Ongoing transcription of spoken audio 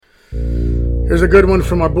Here's a good one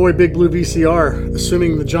from our boy Big Blue VCR.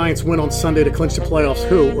 Assuming the Giants win on Sunday to clinch the playoffs,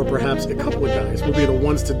 who, or perhaps a couple of guys, will be the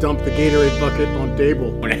ones to dump the Gatorade bucket on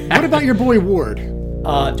Dable? What about your boy Ward?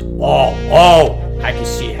 I can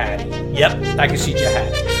see Hattie. Yep, I can see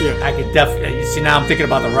Jihad. Yeah. I can definitely. You see, now I'm thinking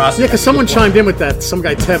about the roster. Yeah, because someone chimed in with that. Some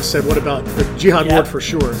guy, Tev, said, what about the Jihad Ward for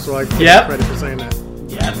sure? So I give him credit for saying that.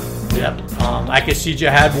 Yep. I can see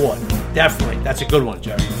Jihad Ward. Definitely. That's a good one,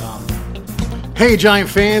 Jerry. Hey, Giant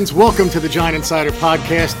fans. Welcome to the Giant Insider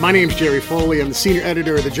Podcast. My name's Jerry Foley. I'm the senior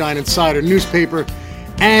editor of the Giant Insider newspaper.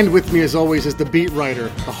 And with me, as always, is the beat writer,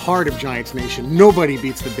 the heart of Giants Nation. Nobody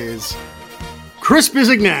beats the biz. Chris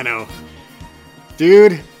Bisignano.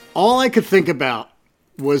 Dude, all I could think about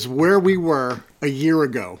was where we were a year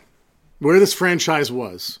ago, where this franchise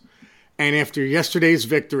was. And after yesterday's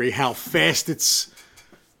victory, how fast it's,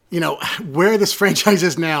 where this franchise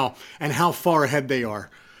is now and how far ahead they are.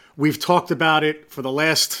 We've talked about it for the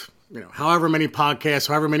last, however many podcasts,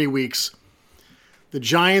 however many weeks. The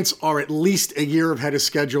Giants are at least a year ahead of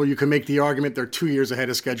schedule. You can make the argument they're 2 years ahead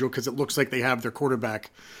of schedule because it looks like they have their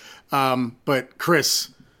quarterback. But Chris,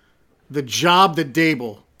 the job that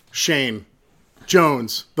Dable, Shane,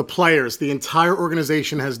 Jones, the players, the entire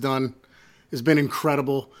organization has done has been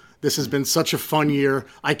incredible. This has been such a fun year.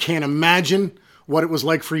 I can't imagine what it was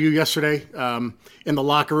like for you yesterday in the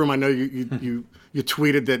locker room. I know you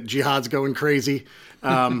tweeted that Jihad's going crazy.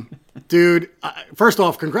 Dude, first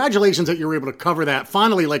off, congratulations that you were able to cover that.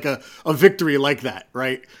 Finally, like a victory like that,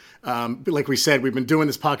 right? Like we said, we've been doing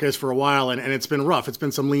this podcast for a while, and it's been rough. It's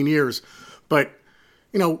been some lean years. But,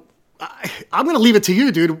 I'm going to leave it to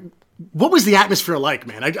you, dude. What was the atmosphere like,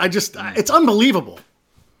 man? It's unbelievable.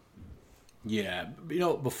 Yeah.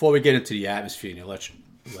 Before we get into the atmosphere and the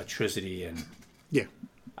electricity, and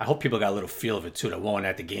I hope people got a little feel of it, too. That one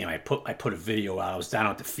at the game, I put a video out. I was down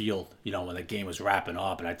at the field, when the game was wrapping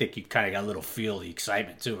up, and I think you kind of got a little feel of the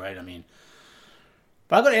excitement, too, right?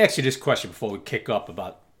 But I'm going to ask you this question before we kick up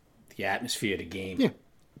about the atmosphere of the game. Yeah.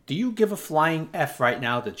 Do you give a flying F right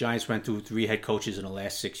now that Giants went through 3 head coaches in the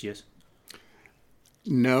last 6 years?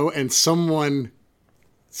 No, and someone,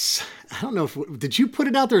 I don't know did you put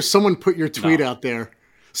it out there or someone put your tweet out there?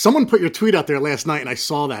 Someone put your tweet out there last night and I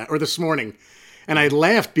saw that, or this morning. And I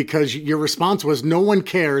laughed because your response was, no one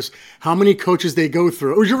cares how many coaches they go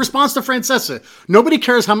through. It was your response to Francesa. Nobody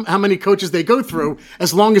cares how many coaches they go through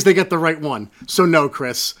as long as they get the right one. So no,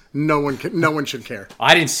 Chris, no one should care.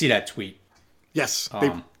 I didn't see that tweet. Yes,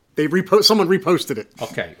 someone reposted it.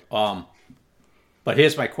 Okay, but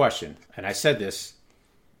here's my question, and I said this,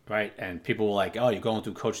 right? And people were like, "Oh, you're going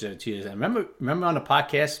through coaches every 2 years." And remember on the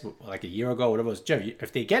podcast like a year ago, whatever it was, Jerry,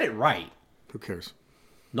 if they get it right, who cares?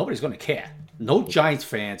 Nobody's going to care. No Giants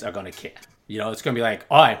fans are going to care. It's going to be like,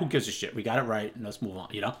 all right, who gives a shit? We got it right, and let's move on.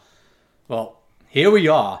 Well, here we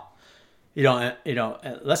are.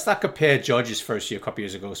 Let's not compare Judge's first year a couple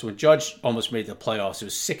years ago. So when Judge almost made the playoffs, it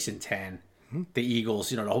was 6-10. Mm-hmm. The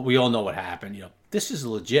Eagles, we all know what happened. This is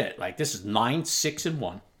legit. Like, this is 9-6-1.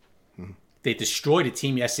 Mm-hmm. They destroyed a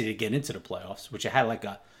team yesterday to get into the playoffs, which had like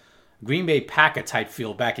a Green Bay Packer type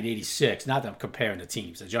feel back in '86. Not that I'm comparing the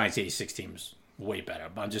teams. The Giants '86 team was way better,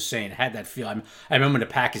 but I'm just saying it had that feel. I remember when the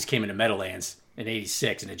Packers came into Meadowlands in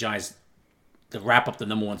 '86, and the Giants, to wrap up the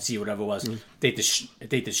number 1 seed, whatever it was, they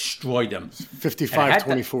destroyed them.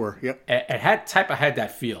 55-24. Yep. It had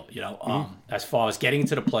that feel, as far as getting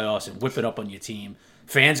into the playoffs and whip it up on your team,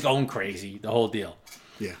 fans going crazy, the whole deal.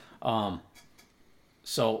 Yeah.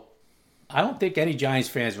 So I don't think any Giants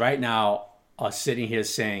fans right now are sitting here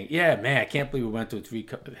saying, "Yeah, man, I can't believe we went through 3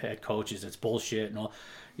 head coaches. It's bullshit," and all.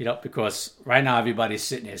 Because right now everybody's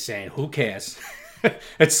sitting there saying, who cares?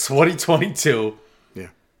 It's 2022. Yeah.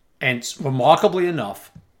 And remarkably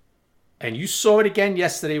enough, and you saw it again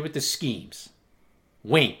yesterday with the schemes.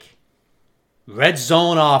 Wink. Red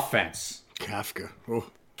zone offense. Kafka. Oh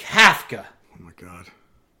my God.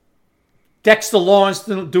 Dexter Lawrence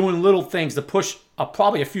doing little things to push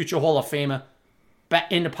probably a future Hall of Famer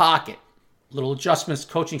back in the pocket. Little adjustments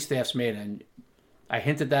coaching staff's made, and I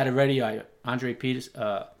hinted that already. Andre Patterson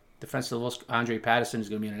is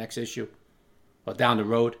going to be in the next issue, or down the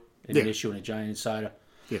road in an issue in a Giant Insider.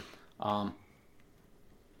 Yeah.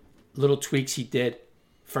 Little tweaks he did.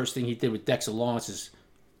 First thing he did with Dexter Lawrence is,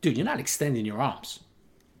 dude, you're not extending your arms.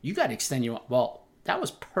 You got to extend your. Well, that was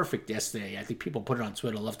perfect yesterday. I think people put it on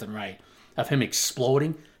Twitter left and right of him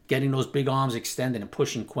exploding, getting those big arms extended, and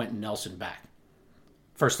pushing Quentin Nelson back.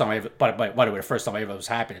 First time I ever, by the way, the first time I ever was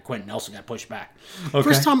happy that Quentin Nelson got pushed back. Okay?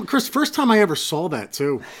 First time I ever saw that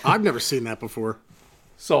too. I've never seen that before.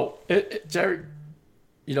 So, Jerry,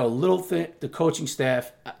 little thing, the coaching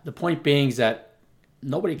staff. The point being is that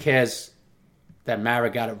nobody cares that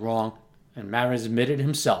Mara got it wrong. And Mara's admitted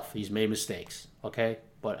himself he's made mistakes, okay?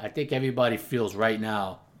 But I think everybody feels right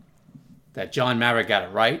now that John Mara got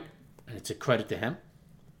it right, and it's a credit to him,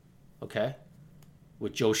 okay?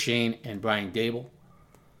 With Joe Shane and Brian Dable.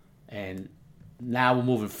 And now we're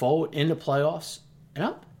moving forward in the playoffs. And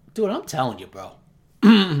I'm telling you, bro,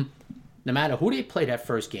 no matter who they play that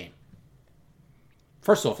first game,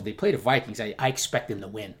 first off, if they play the Vikings, I expect them to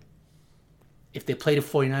win. If they play the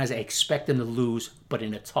 49ers, I expect them to lose, but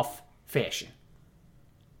in a tough fashion.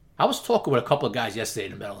 I was talking with a couple of guys yesterday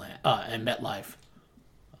in MetLife.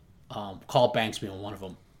 Carl Banks being one of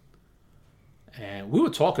them. And we were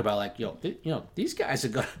talking about, like, these guys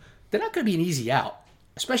they're not going to be an easy out.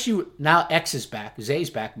 Especially now X is back, Zay's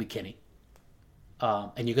back, McKinney.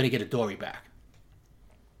 And you're going to get a Dory back.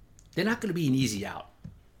 They're not going to be an easy out.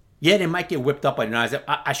 Yeah, they might get whipped up by the Niners.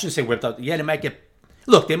 I shouldn't say whipped up. Yeah, they might get...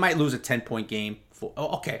 Look, they might lose a 10-point game.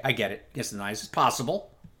 Okay, I get it. Against the Niners. It's possible.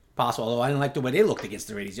 Although I didn't like the way they looked against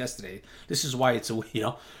the Raiders yesterday. This is why it's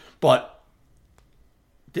But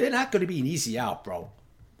they're not going to be an easy out, bro.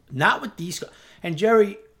 Not with these guys. And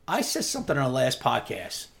Jerry, I said something on our last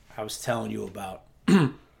podcast I was telling you about.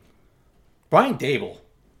 Brian Dable.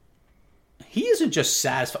 He isn't just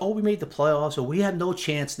satisfied. Oh, we made the playoffs, or we have no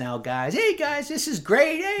chance now, guys. Hey, guys, this is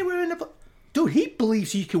great. Hey, we're in the... Dude, he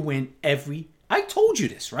believes he can win every... I told you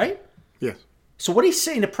this, right? Yes. So what did he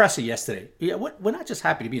say in the presser yesterday? Yeah, we're not just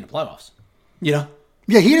happy to be in the playoffs. You know?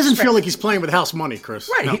 Yeah, he doesn't feel like he's playing with house money, Chris.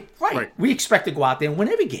 Right, No. right. We expect to go out there and win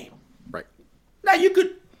every game. Right. Now, you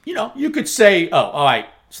could say, oh, all right,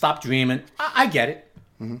 stop dreaming. I get it.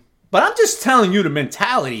 Mm-hmm. But I'm just telling you the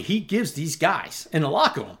mentality he gives these guys in the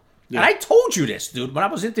locker room. Yeah. And I told you this, dude, when I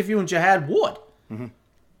was interviewing Jihad Ward. Mm-hmm.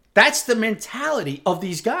 That's the mentality of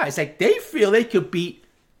these guys. Like, they feel they could beat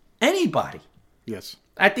anybody. Yes.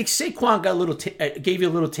 I think Saquon got gave you a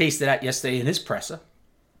little taste of that yesterday in his presser.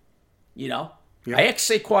 You know? Yeah. I asked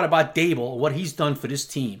Saquon about Dable, what he's done for this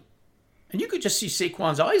team. And you could just see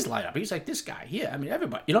Saquon's eyes light up. He's like, this guy. Yeah, I mean,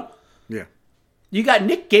 everybody, you know? Yeah. You got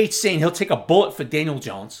Nick Gates saying he'll take a bullet for Daniel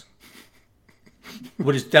Jones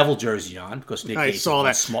with his devil jersey on because Nick Gates saw is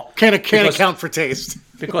that. Smart. Can't account for taste.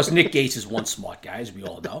 Because Nick Gates is one smart guy, as we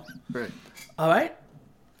all know. Right. All right?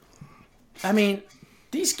 I mean,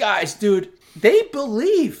 these guys, dude, they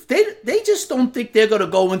believe. They just don't think they're going to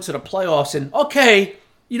go into the playoffs and, okay,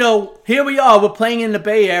 here we are. We're playing in the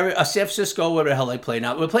Bay Area, San Francisco, where the hell they play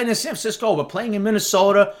now. We're playing in San Francisco. We're playing in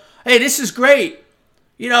Minnesota. Hey, this is great.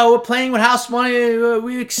 We're playing with house money.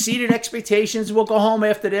 We exceeded expectations. We'll go home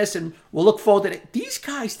after this, and we'll look forward to it. These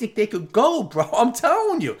guys think they could go, bro. I'm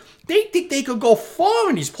telling you. They think they could go far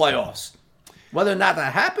in these playoffs. Whether or not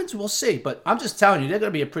that happens, we'll see. But I'm just telling you, they're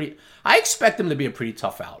going to be I expect them to be a pretty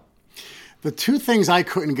tough out. The two things I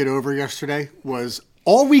couldn't get over yesterday was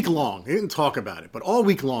all week long, they didn't talk about it, but all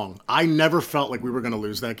week long, I never felt like we were going to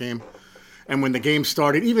lose that game. And when the game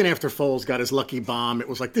started, even after Foles got his lucky bomb, it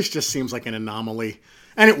was like, this just seems like an anomaly.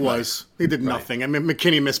 And it was. Right. He did nothing. Right. I mean,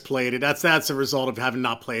 McKinney misplayed it. That's a result of having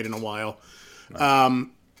not played in a while. Right.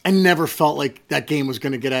 I never felt like that game was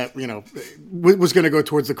going to get at, was going to go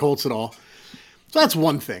towards the Colts at all. So that's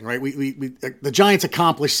one thing, right? We the Giants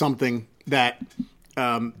accomplished something that they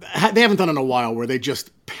haven't done in a while, where they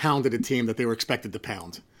just pounded a team that they were expected to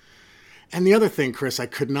pound. And the other thing, Chris, I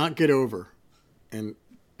could not get over, and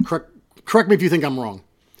correct me if you think I'm wrong,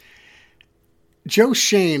 Joe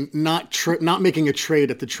Shane not making a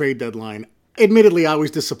trade at the trade deadline. Admittedly, I was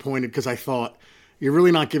disappointed because I thought, you're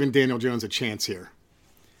really not giving Daniel Jones a chance here.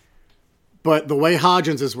 But the way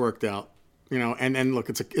Hodgins has worked out, and look,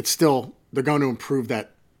 it's still, they're going to improve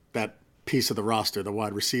that piece of the roster, the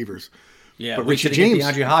wide receivers. Yeah, but Richie James,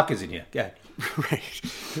 DeAndre Hopkins in here. Yeah, right.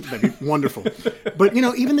 That'd be wonderful. But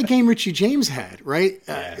even the game Richie James had, right?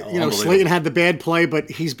 Slayton had the bad play, but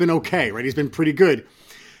he's been okay, right? He's been pretty good.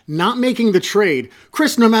 Not making the trade,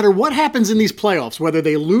 Chris. No matter what happens in these playoffs, whether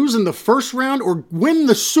they lose in the first round or win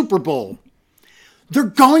the Super Bowl, they're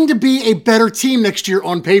going to be a better team next year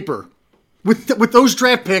on paper, with those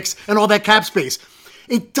draft picks and all that cap space.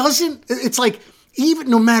 It's like, even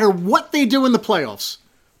no matter what they do in the playoffs,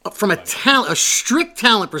 from a strict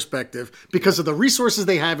talent perspective, because of the resources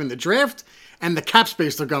they have in the draft and the cap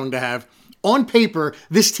space they're going to have, on paper,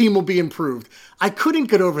 this team will be improved. I couldn't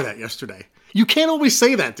get over that yesterday. You can't always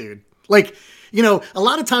say that, dude. Like, a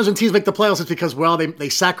lot of times when teams make the playoffs, it's because, well, they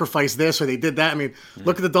sacrificed this or they did that. I mean,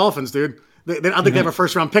 look at the Dolphins, dude. I think they have a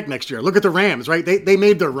first-round pick next year. Look at the Rams, right? They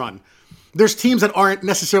made their run. There's teams that aren't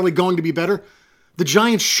necessarily going to be better. The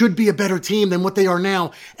Giants should be a better team than what they are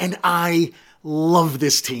now, and I love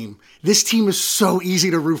this team. This team is so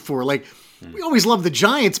easy to root for. Like, we always love the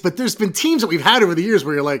Giants, but there's been teams that we've had over the years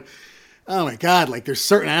where you're like, oh my God, like there's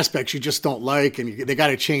certain aspects you just don't like, and they got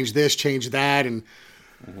to change this, change that, and.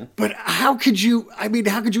 But how could you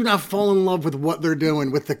not fall in love with what they're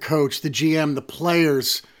doing with the coach, the GM, the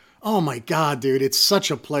players? Oh my God, dude, it's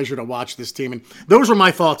such a pleasure to watch this team. And those were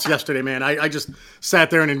my thoughts yesterday, man. I just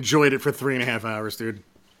sat there and enjoyed it for 3.5 hours, dude.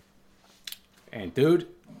 And dude,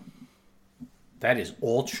 that is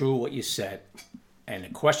all true what you said. And the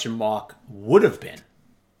question mark would have been,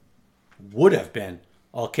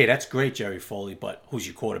 okay, that's great, Jerry Foley, but who's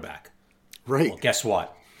your quarterback? Right. Well, guess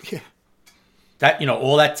what? Yeah. That,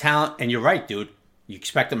 all that talent, and you're right, dude. You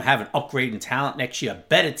expect them to have an upgrade in talent next year, a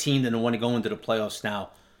better team than the one to go into the playoffs now.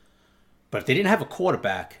 But if they didn't have a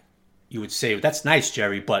quarterback, you would say, that's nice,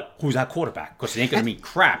 Jerry, but who's that quarterback? Because it ain't going to mean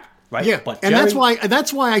crap, right? Yeah, but and Jerry,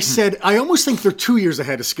 that's why I said I almost think they're 2 years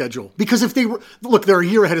ahead of schedule. Because if they were, look, they're a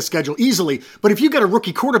year ahead of schedule easily. But if you got a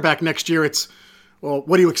rookie quarterback next year, it's, well,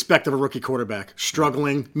 what do you expect of a rookie quarterback?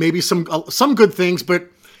 Struggling, maybe some good things, but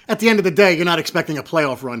at the end of the day, you're not expecting a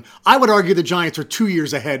playoff run. I would argue the Giants are 2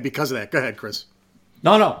 years ahead because of that. Go ahead, Chris.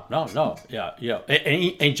 No. Yeah.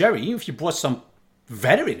 And Jerry, even if you brought some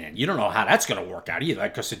veteran in, you don't know how that's going to work out either,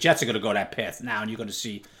 because the Jets are going to go that path now, and you're going to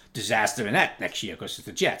see disaster in that next year because it's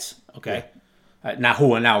the Jets, okay? Yeah. Now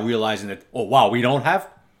who are now realizing that, oh, wow, we don't have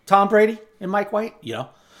Tom Brady and Mike White,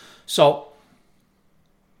 So,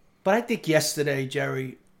 but I think yesterday,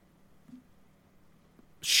 Jerry,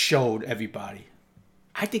 showed everybody.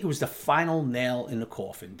 I think it was the final nail in the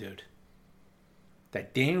coffin, dude.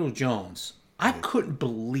 That Daniel Jones, I couldn't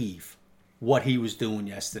believe what he was doing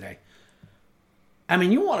yesterday. I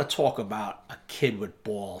mean, you want to talk about a kid with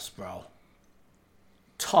balls, bro.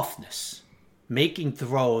 Toughness. Making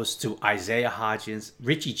throws to Isaiah Hodgins,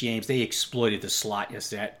 Richie James. They exploited the slot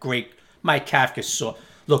yesterday. Great. Mike Kafka saw.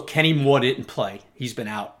 Look, Kenny Moore didn't play. He's been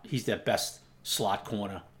out. He's their best slot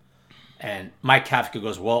corner. And Mike Kafka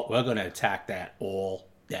goes, well, we're going to attack that all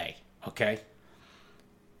day, okay?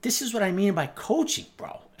 This is what I mean by coaching,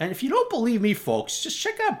 bro. And if you don't believe me, folks, just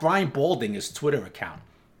check out Brian Balding's Twitter account.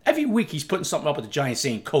 Every week he's putting something up with the Giants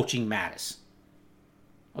saying coaching matters.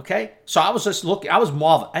 Okay? So I was just looking. I was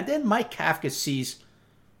marveling. And then Mike Kafka sees,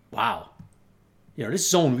 wow,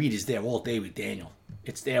 this zone read is there all day with Daniel.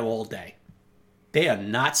 It's there all day. They are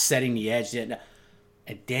not setting the edge. And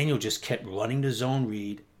Daniel just kept running the zone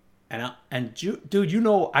read. And dude,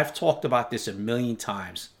 I've talked about this a million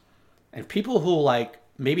times. And people who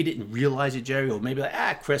maybe didn't realize it, Jerry, or maybe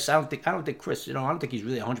Chris, I don't think Chris, I don't think he's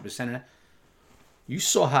really 100% in it. You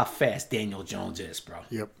saw how fast Daniel Jones is, bro.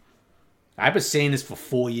 Yep. I've been saying this for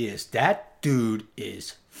 4 years. That dude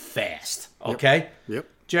is fast, okay? Yep.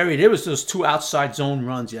 Jerry, there was those 2 outside zone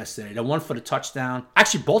runs yesterday. The one for the touchdown.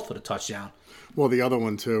 Actually, both for the touchdown. Well, the other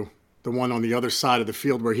one, too. The one on the other side of the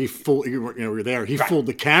field where he fooled, we're there. He fooled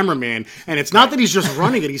the cameraman, and it's not that he's just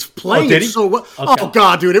running it; he's playing it so well. Okay. Oh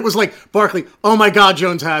God, dude, it was like Barkley. Oh my God,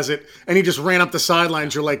 Jones has it, and he just ran up the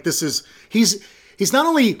sidelines. You're like, this is he's not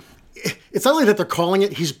only. It's not only that they're calling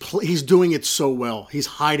it; he's doing it so well. He's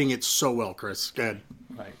hiding it so well, Chris. Go ahead.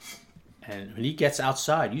 Right, and when he gets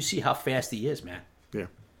outside, you see how fast he is, man. Yeah.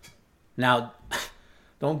 Now,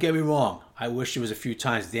 don't get me wrong. I wish there was a few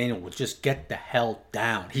times Daniel would just get the hell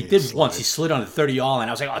down. He did once. He slid on the 30-yard line.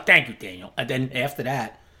 I was like, oh, thank you, Daniel. And then after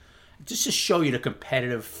that, just to show you the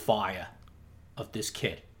competitive fire of this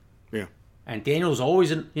kid. Yeah. And Daniel's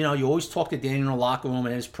always, you always talk to Daniel in the locker room and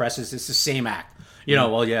in his presses. It's the same act.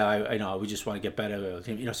 Well, yeah, I know. We just want to get better.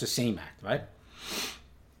 It's the same act, right?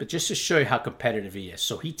 But just to show you how competitive he is.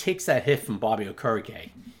 So he takes that hit from Bobby Okereke.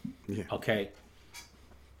 Yeah. Okay.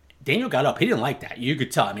 Daniel got up. He didn't like that. You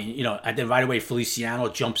could tell. I mean, and then right away Feliciano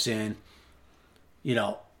jumps in.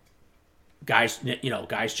 Guys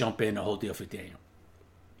jump in, the whole deal for Daniel.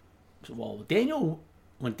 So, well,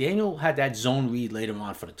 when Daniel had that zone read later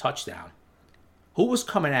on for the touchdown, who was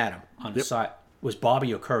coming at him on the side was Bobby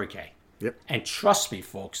Okereke. Yep. And trust me,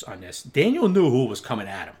 folks, on this, Daniel knew who was coming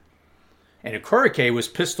at him. And Okereke was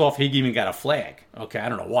pissed off he even got a flag. Okay, I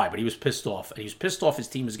don't know why, but he was pissed off. And he was pissed off his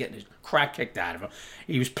team was getting his crap kicked out of him.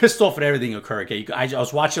 He was pissed off at everything, Okereke. I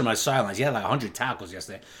was watching him on the sidelines. He had like 100 tackles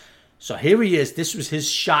yesterday. So here he is. This was his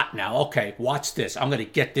shot now. Okay, watch this. I'm going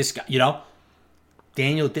to get this guy.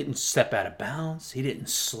 Daniel didn't step out of bounds. He didn't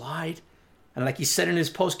slide. And like he said in his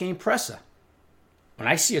post-game presser, when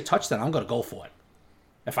I see a touchdown, I'm going to go for it.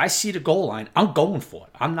 If I see the goal line, I'm going for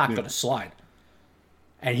it. I'm not going to slide.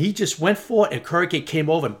 And he just went for it, and Okereke came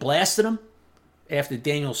over and blasted him after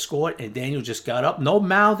Daniel scored, and Daniel just got up. No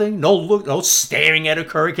mouthing, no look, no staring at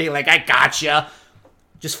Okereke like, I gotcha.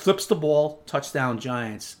 Just flips the ball, touchdown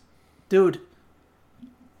Giants. Dude,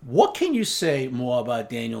 what can you say more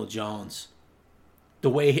about Daniel Jones?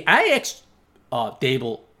 The way I asked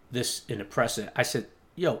Dable this in the press. I said,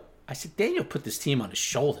 Daniel put this team on his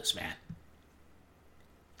shoulders, man.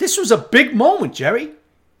 This was a big moment, Jerry.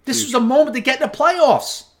 This was a moment to get in the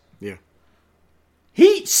playoffs. Yeah.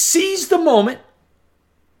 He seized the moment,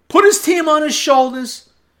 put his team on his shoulders,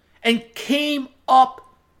 and came up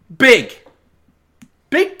big.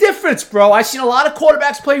 Big difference, bro. I've seen a lot of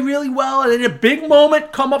quarterbacks play really well, and in a big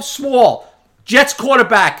moment, come up small. Jets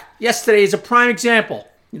quarterback yesterday is a prime example.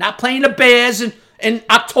 You're not playing the Bears in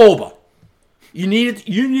October. You needed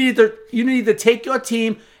to take your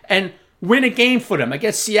team and win a game for them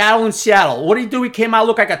against Seattle in Seattle. What did he do? He came out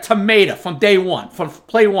look like a tomato from day one, from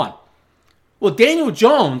play one. Well, Daniel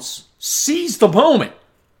Jones seized the moment,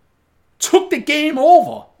 took the game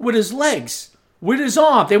over with his legs, with his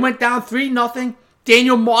arm. They went down 3-0.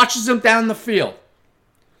 Daniel marches them down the field.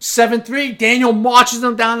 7-3, Daniel marches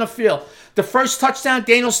them down the field. The first touchdown,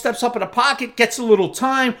 Daniel steps up in the pocket, gets a little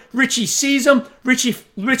time. Richie sees him. Richie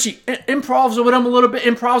improvs with him a little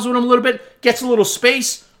bit, gets a little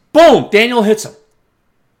space. Boom, Daniel hits him.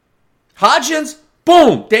 Hodgins,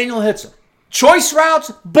 boom, Daniel hits him. Choice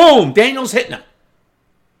routes, boom, Daniel's hitting him.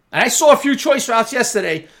 And I saw a few choice routes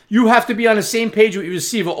yesterday. You have to be on the same page with your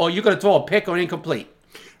receiver or you're going to throw a pick or incomplete.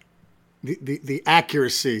 The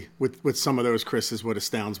accuracy with some of those, Chris, is what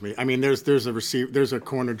astounds me. I mean, there's a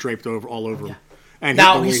corner draped all over him, and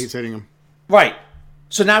now he's hitting him. Right.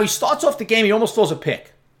 So now he starts off the game. He almost throws a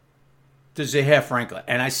pick to Zaire Franklin,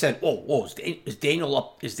 and I said, "Whoa, is Daniel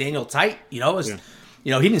up? Is Daniel tight? He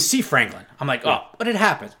didn't see Franklin." I'm like, but it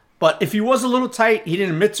happened. But if he was a little tight, he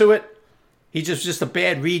didn't admit to it. He just a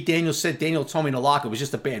bad read. Daniel told me in the locker it was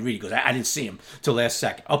just a bad read. He goes, I didn't see him till last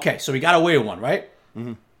second. Okay, so he got away with one, right?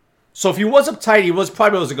 Mm-hmm. So if he was uptight, he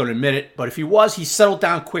probably wasn't going to admit it. But if he was, he settled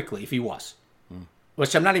down quickly. If he was,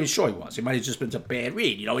 which I'm not even sure he was. It might have just been a bad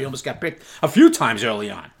read. He almost got picked a few times early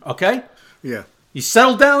on. Okay. Yeah. He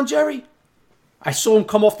settled down, Jerry. I saw him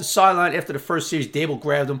come off the sideline after the first series. Dable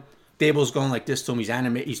grabbed him. Dable's going like this to him. He's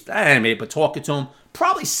animated, but talking to him,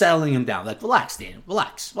 probably settling him down. Like, relax, Daniel.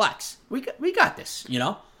 Relax. We got this.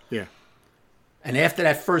 Yeah. And after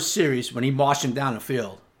that first series, when he marched him down the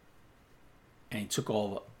field. And he took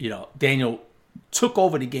over, Daniel took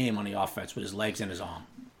over the game on the offense with his legs and his arm.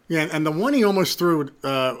 Yeah, and the one he almost threw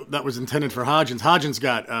that was intended for Hodgins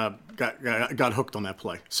got hooked on that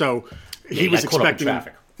play. So he was expecting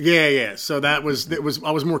traffic. Yeah. So I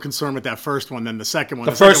was more concerned with that first one than the second one.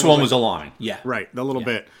 The first one was alarming. Yeah. Right, the little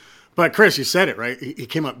bit. But Chris, you said it, right? He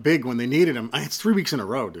came up big when they needed him. It's 3 weeks in a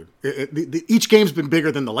row, dude. Each game's been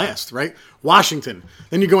bigger than the last, right? Washington.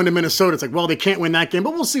 Then you go into Minnesota. It's like, well, they can't win that game,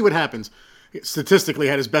 but we'll see what happens. Statistically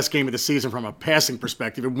had his best game of the season from a passing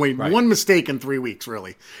perspective. It made one mistake in 3 weeks,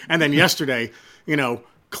 really. And then yesterday,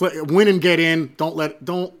 win and get in.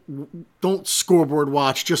 Don't scoreboard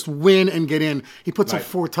watch. Just win and get in. He puts up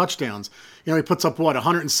 4 touchdowns. He puts up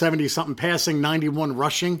 170 something passing, 91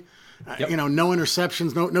 rushing. Yep. No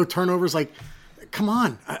interceptions, no turnovers. Like, come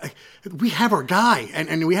on, we have our guy,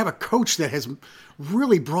 and we have a coach that has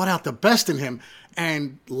really brought out the best in him.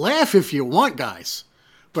 And laugh if you want, guys.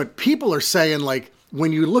 But people are saying, like,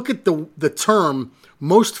 when you look at the term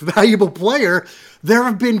most valuable player, there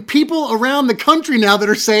have been people around the country now that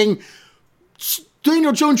are saying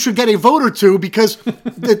Daniel Jones should get a vote or two because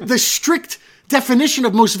the strict definition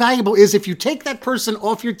of most valuable is if you take that person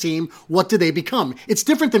off your team, what do they become? It's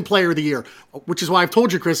different than player of the year, which is why I've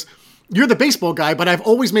told you, Chris, you're the baseball guy, but I've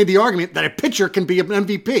always made the argument that a pitcher can be an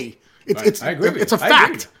MVP. It's a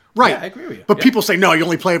fact. Right. Yeah, I agree with you. But people say, no, you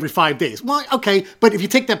only play every 5 days. Well, okay, but if you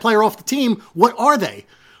take that player off the team, what are they?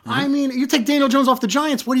 Mm-hmm. I mean, you take Daniel Jones off the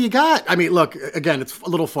Giants, what do you got? I mean, look, again, it's a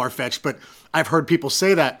little far-fetched, but I've heard people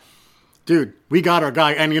say that. Dude, we got our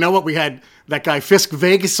guy. And you know what? We had that guy Fisk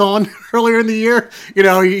Vegas on earlier in the year.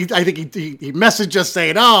 I think he messaged us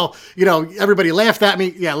saying, everybody laughed at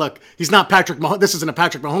me. Yeah, look, he's not Patrick Mahomes. This isn't a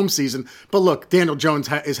Patrick Mahomes season. But look, Daniel Jones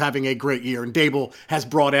is having a great year, and Dable has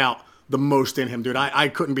brought out the most in him, dude. I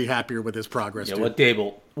couldn't be happier with his progress, dude.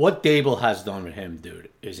 What Dable has done with him, dude,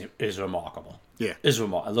 is remarkable. Yeah. Is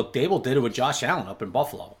remarkable. Look, Dable did it with Josh Allen up in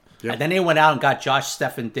Buffalo. Yep. And then they went out and got Josh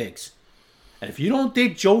Stephen Diggs. And if you don't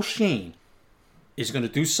think Joe Shane is going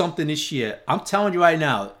to do something this year, I'm telling you right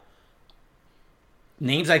now,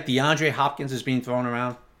 names like DeAndre Hopkins is being thrown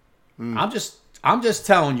around. I'm just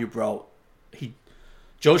telling you, bro.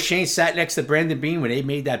 Joe Shane sat next to Brandon Beane when they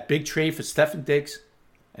made that big trade for Stephen Diggs,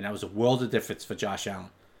 and that was a world of difference for Josh Allen.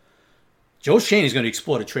 Joe Shane is going to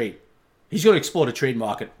explore the trade. He's going to explore the trade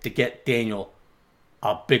market to get Daniel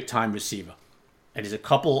a big-time receiver. And there's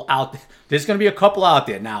going to be a couple out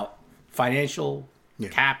there. Now, financial,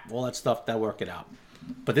 cap, all that stuff, they'll work it out.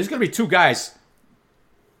 But there's going to be 2 guys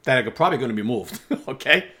that are probably going to be moved,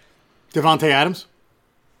 okay? Devontae Adams?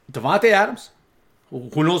 Devontae Adams.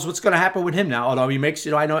 Who knows what's going to happen with him now? Although he makes,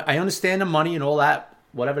 I understand the money and all that,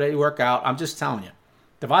 whatever they work out. I'm just telling you.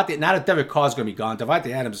 Devontae, now that Derek Carr's going to be gone,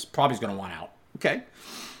 Devontae Adams probably is going to want out. Okay?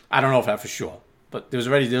 I don't know if that for sure. But they're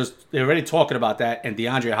already talking about that, and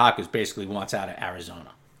DeAndre Hopkins basically wants out of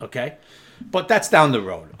Arizona. Okay? But that's down the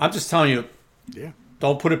road. I'm just telling you,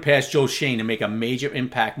 don't put it past Joe Shane to make a major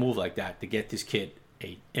impact move like that to get this kid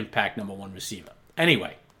a impact number 1 receiver.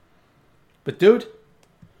 Anyway. But, dude,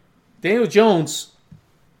 Daniel Jones,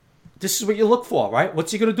 this is what you look for, right?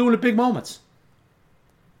 What's he going to do in the big moments?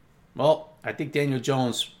 Well, I think Daniel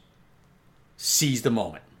Jones seized the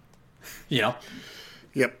moment. Yep.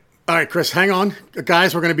 All right, Chris, hang on.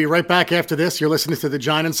 Guys, we're going to be right back after this. You're listening to the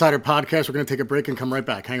Giant Insider Podcast. We're going to take a break and come right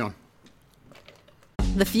back. Hang on.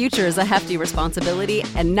 The future is a hefty responsibility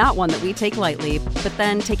and not one that we take lightly. But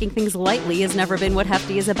then taking things lightly has never been what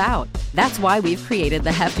Hefty is about. That's why we've created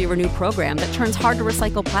the Hefty Renew program that turns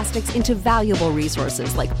hard-to-recycle plastics into valuable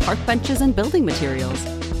resources like park benches and building materials.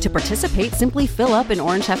 To participate, simply fill up an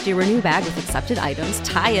orange Hefty Renew bag with accepted items,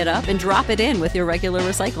 tie it up, and drop it in with your regular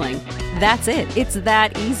recycling. That's it. It's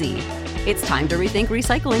that easy. It's time to rethink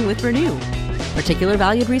recycling with Renew. Particular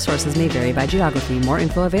valued resources may vary by geography. More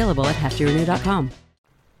info available at heftyrenew.com.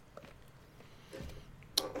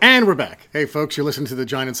 And we're back. Hey, folks, you're listening to the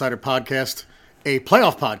Giant Insider Podcast, a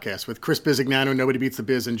playoff podcast with Chris Bizignano, Nobody Beats the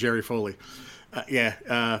Biz, and Jerry Foley.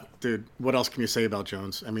 Dude, what else can you say about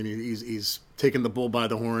Jones? I mean, he's taking the bull by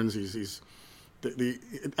the horns.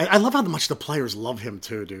 I love how much the players love him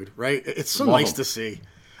too, dude. Right? It's so nice to see.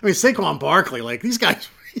 I mean, Saquon Barkley, like these guys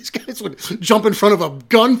would jump in front of a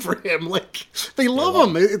gun for him. Like they love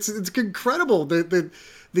him. It's incredible the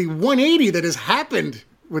 180 that has happened.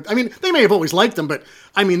 I mean, they may have always liked him, but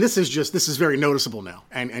I mean, this is very noticeable now.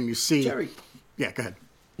 And you see, Jerry. Yeah, go ahead.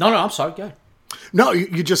 No, I'm sorry. Go ahead. No,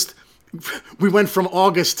 you just. We went from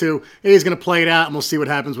August to hey, he's going to play it out, and we'll see what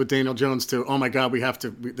happens with Daniel Jones. To oh my God, we have to.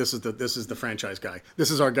 This is the franchise guy.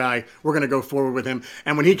 This is our guy. We're going to go forward with him.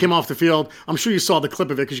 And when he came off the field, I'm sure you saw the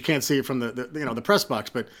clip of it because you can't see it from the press box,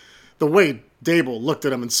 but the way Dable looked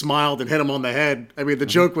at him and smiled and hit him on the head. I mean, the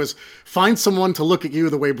joke was find someone to look at you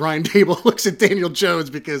the way Brian Dable looks at Daniel Jones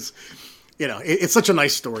because it's such a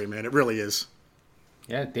nice story, man. It really is.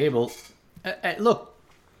 Yeah, Dable. Look.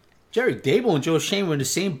 Jerry, Dable and Joe Shane were in the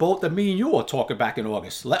same boat that me and you were talking back in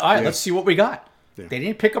August. Let's see what we got. Yeah. They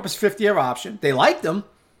didn't pick up his 5th-year option. They liked him,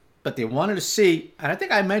 but they wanted to see, and I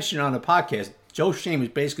think I mentioned on the podcast, Joe Shane was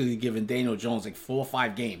basically giving Daniel Jones like 4 or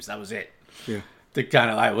 5 games. That was it. Yeah. To kind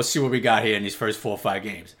of let's see what we got here in these first 4 or 5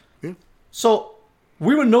 games. Yeah. So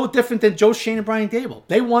we were no different than Joe Shane and Brian Dable.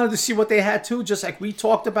 They wanted to see what they had too, just like we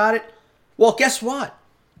talked about it. Well, guess what?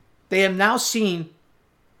 They have now seen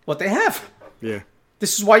what they have. Yeah.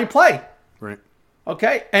 This is why you play. Right.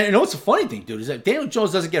 Okay? And you know what's the funny thing, dude, is that Daniel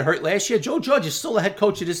Jones doesn't get hurt last year. Joe Judge is still the head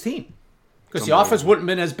coach of this team. Because the offense wouldn't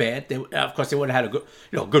have been as bad. Of course, they would have had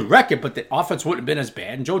a good record, but the offense wouldn't have been as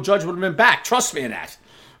bad. And Joe Judge would have been back. Trust me in that.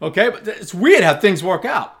 Okay? But it's weird how things work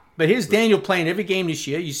out. But here's Daniel playing every game this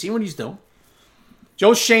year. You see what he's doing.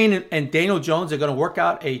 Joe Shane and Daniel Jones are going to work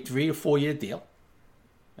out a 3 or 4 year deal.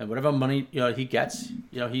 And whatever money he gets,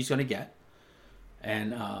 he's going to get.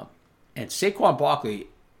 And Saquon Barkley,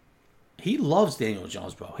 he loves Daniel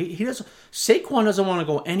Jones, bro. He doesn't. Saquon doesn't want to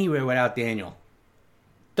go anywhere without Daniel.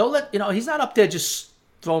 Don't let he's not up there just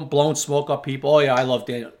blowing smoke up people. Oh yeah, I love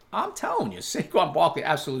Daniel. I'm telling you, Saquon Barkley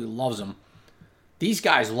absolutely loves him. These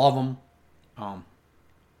guys love him.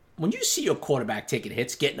 When you see your quarterback taking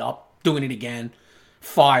hits, getting up, doing it again,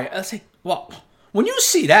 fire. I say, well, when you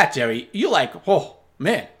see that, Jerry, you're like, oh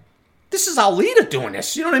man. This is our leader doing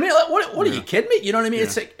this. You know what I mean? Like, what are you kidding me? You know what I mean?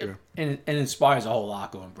 It's like, and it inspires a whole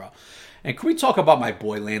locker room, bro. And can we talk about my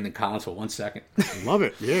boy Landon Collins for 1 second? Love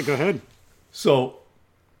it. Yeah, go ahead. So,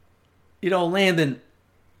 Landon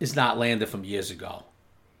is not Landon from years ago.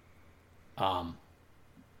 But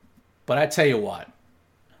I tell you what,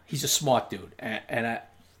 he's a smart dude. And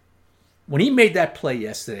when he made that play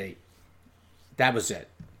yesterday, that was it.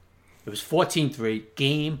 It was 14-3,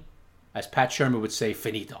 game, as Pat Sherman would say,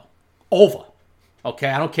 finito. Over. Okay,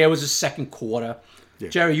 I don't care. It was the second quarter. Yeah.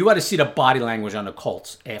 Jerry, you got to see the body language on the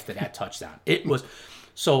Colts after that touchdown. It was.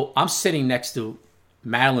 So I'm sitting next to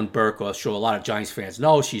Madeline Burke, who I'm sure a lot of Giants fans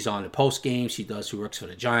know. She's on the post game. She works for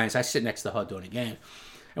the Giants. I sit next to her during the game.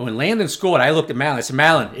 And when Landon scored, I looked at Madeline. I said,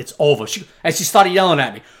 Madeline, it's over. And she started yelling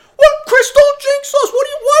at me. What, Chris, don't jinx us.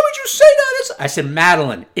 Why would you say that? I said,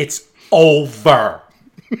 Madeline, it's over.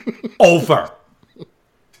 Over.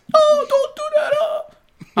 Oh, don't do that.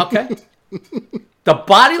 Okay? The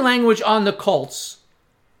body language on the Colts,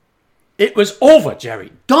 it was over,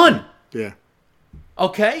 Jerry. Done. Yeah.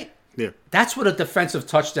 Okay? Yeah. That's what a defensive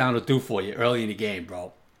touchdown will do for you early in the game,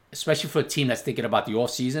 bro. Especially for a team that's thinking about the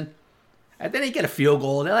offseason. And then they get a field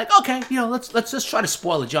goal. And they're like, okay, let's just try to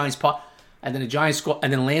spoil the Giants' part. And then the Giants score.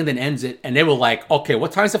 And then Landon ends it. And they were like, okay,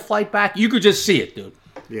 what time's the flight back? You could just see it, dude.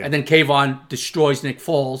 Yeah. And then Kayvon destroys Nick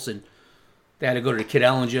Foles. And they had to go to the Kid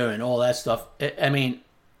Ellinger and all that stuff. I mean,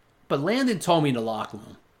 but Landon told me in the locker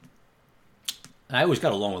room. And I always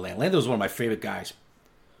got along with Landon. Landon was one of my favorite guys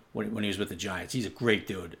when he was with the Giants. He's a great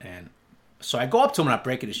dude. And so I go up to him and I'm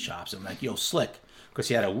breaking his chops. I'm like, yo, Slick. Because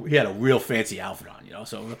he had a real fancy outfit on,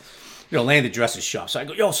 So, Landon dresses sharp. So I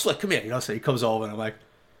go, yo, Slick, come here. So he comes over and I'm like,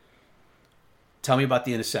 tell me about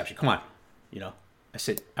the interception. Come on. I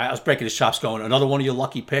said, I was breaking his chops going, another one of your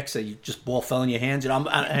lucky picks that you just ball fell in your hands.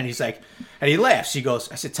 And he's like, and he laughs. He goes,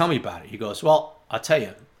 I said, tell me about it. He goes, well, I'll tell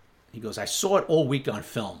you. He goes, I saw it all week on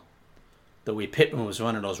film. The way Pittman was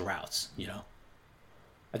running those routes,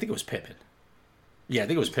 I think it was Pittman. Yeah, I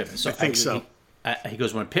think it was Pittman. So I think so. He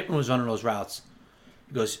goes, when Pittman was running those routes,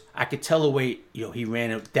 he goes, I could tell the way, he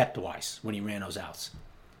ran it depth-wise when he ran those outs.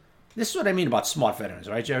 This is what I mean about smart veterans,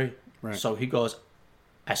 right, Jerry? Right. So he goes,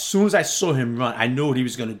 as soon as I saw him run, I knew what he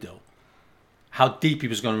was going to do, how deep he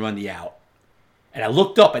was going to run the out. And I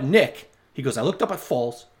looked up at Nick. He goes, I looked up at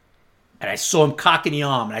Foles, and I saw him cocking the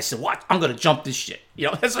arm, and I said, what? I'm going to jump this shit.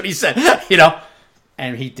 That's what he said,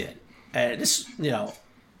 And he did.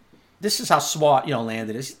 This is how smart,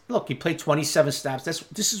 Landon is. Look, he played 27 snaps.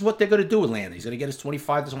 This is what they're going to do with Landon. He's going to get his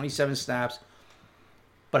 25 to 27 snaps.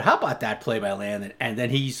 But how about that play by Landon? And then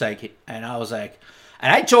he's like, and I was like,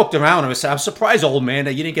 and I joked around and I said, I'm surprised, old man,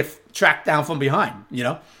 that you didn't get tracked down from behind,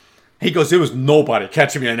 He goes, there was nobody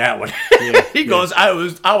catching me on that one. Yeah, he goes, I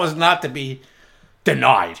was not to be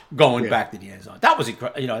denied going back to the end zone. That was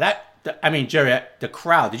incredible. I mean, Jerry, the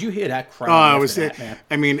crowd. Did you hear that crowd? Man?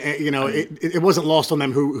 I mean, it wasn't lost on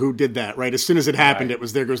them who did that, right? As soon as it happened, It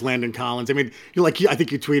was there goes Landon Collins. I mean, I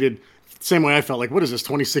think you tweeted same way I felt. Like, what is this,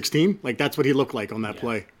 2016? Like, that's what he looked like on that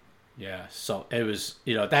play. Yeah. So it was,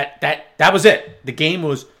 that was it. The game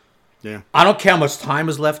was. Yeah. I don't care how much time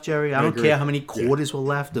was left, Jerry. I don't care how many quarters were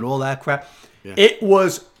left and all that crap. Yeah. It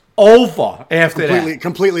was over after that.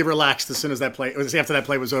 Completely relaxed as soon as that play. It was after that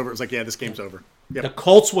play was over. It was like, yeah, this game's over. Yep. The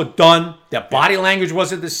Colts were done. Their body language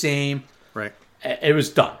wasn't the same. Right. It was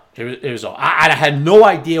done. It was over. I had no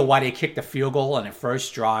idea why they kicked the field goal on their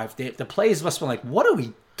first drive. The players must have been like, what are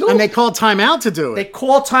we doing? And they called timeout to do it. They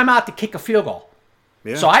called timeout to kick a field goal.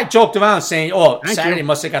 Yeah. So I joked around saying, Saturday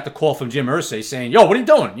must have got the call from Jim Irsay saying, yo, what are you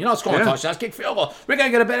doing? It's going touchdowns, kick field goal. We're going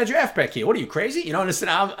to get a better draft pick here. What are you, crazy? And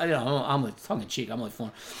I'm like tongue-in-cheek. I'm like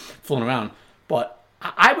fooling around. But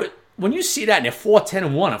I would, when you see that and they're 4-10-1,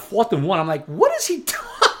 and 4th and 1, I'm like, what is he doing?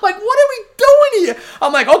 I'm like, what are we doing here?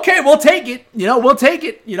 I'm like, okay, we'll take it. We'll take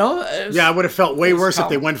it. Yeah, I would have felt way worse if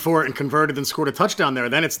they went for it and converted and scored a touchdown there.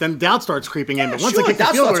 Then doubt starts creeping in. But once they kick the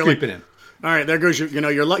field goal, creeping in. All right, there goes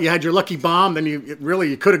you had your lucky bomb. Then you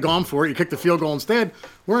could have gone for it. You kicked the field goal instead.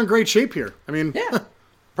 We're in great shape here. I mean,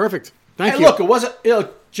 perfect. Thank you. Look, it wasn't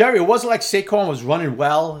Jerry. It wasn't like Saquon was running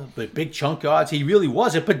well, but big chunk yards. He really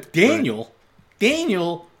wasn't. But Daniel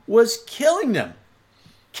was killing them.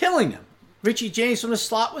 Richie James from the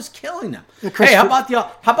slot was killing them. Well, hey, how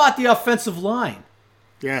about the offensive line?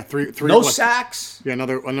 Yeah, three. No sacks. Yeah,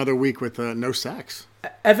 another week with no sacks.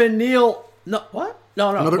 Evan Neal. No, what?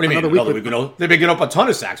 No. What do you mean? Another week. They've been getting up a ton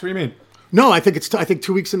of sacks. What do you mean? No, I think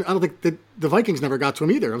 2 weeks in. I don't think the Vikings never got to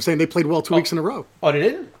him either. I'm saying they played well 2 weeks in a row. Oh, they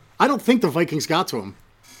didn't? I don't think the Vikings got to him.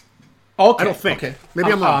 Okay. I don't think. Okay.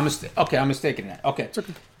 Maybe I'm wrong. I'm mistaken in that. Okay.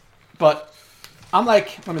 But I'm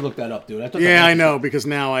like, let me look that up, dude. I know, because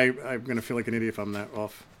now I'm going to feel like an idiot if I'm that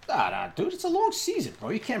off. Nah, dude. It's a long season, bro.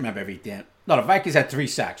 You can't remember every damn. No, the Vikings had 3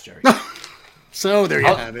 sacks, Jerry. So there you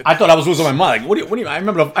have it. I thought I was losing my mind. Like, what do you? I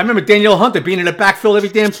remember Danielle Hunter being in the backfield every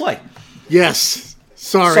damn play. Yes.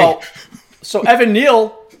 Sorry. So Evan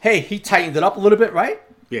Neal, hey, he tightened it up a little bit, right?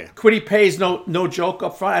 Yeah. Quiddy Pay's no joke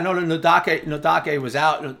up front. I know that Nodake was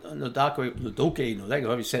out. Nodake,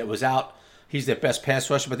 however you said it, was out. He's their best pass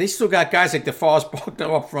rusher, but they still got guys like DeForest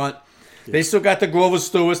Buckner up front. Yeah. They still got the Grover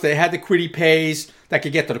Stewarts. They had the Quiddy Pays that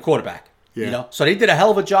could get to the quarterback. Yeah. So they did a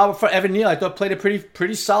hell of a job for Evan Neal. I thought played a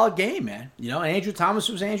pretty solid game, man. And Andrew Thomas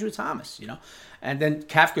was Andrew Thomas. And then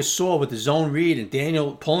Kafka saw with the zone read and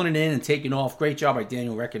Daniel pulling it in and taking off. Great job by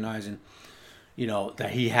Daniel recognizing,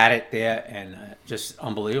 that he had it there, and just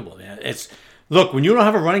unbelievable, man. Look, when you don't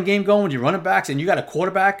have a running game going with your running backs and you got a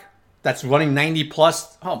quarterback that's running 90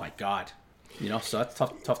 plus, oh my God, so that's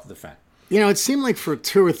tough to defend. It seemed like for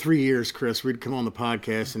 2 or 3 years, Chris, we'd come on the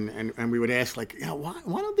podcast and we would ask, like,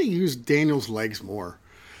 why don't they use Daniel's legs more?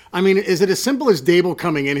 I mean, is it as simple as Dable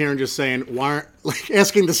coming in here and just saying, why aren't, like,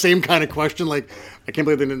 asking the same kind of question? Like, I can't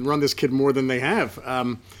believe they didn't run this kid more than they have.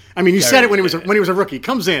 I mean, you said it when he was a rookie. He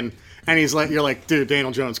comes in and he's like, you're like, dude,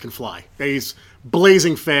 Daniel Jones can fly. He's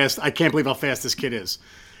blazing fast. I can't believe how fast this kid is.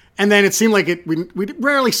 And then it seemed like we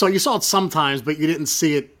rarely saw. You saw it sometimes, but you didn't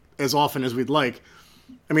see it as often as we'd like.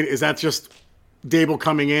 I mean, is that just Dable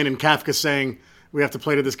coming in and Kafka saying we have to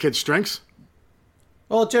play to this kid's strengths?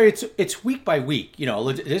 Well, Jerry, it's week by week. You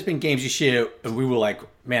know, there's been games this year and we were like,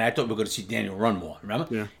 man, I thought we were going to see Daniel run more. Remember?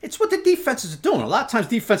 Yeah. It's what the defenses are doing. A lot of times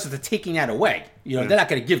defenses are taking that away. You know, they're not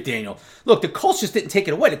going to give Daniel. Look, the Colts just didn't take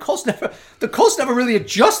it away. The Colts never really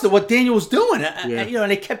adjusted what Daniel was doing. Yeah. You know,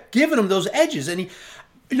 and they kept giving him those edges. And he,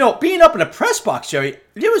 you know, being up in the press box, Jerry,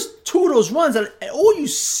 there was 2 of those runs that all you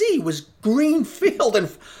see was green field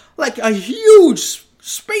and like a huge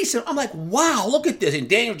space, and I'm like, wow, look at this. And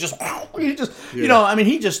Daniel you know, I mean,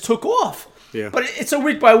 he just took off. Yeah. But it's a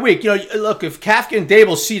week by week. You know, look, if Kafka and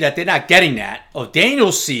Dable see that they're not getting that, or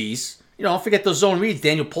Daniel sees, you know, don't forget those zone reads.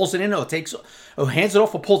 Daniel pulls it in or hands it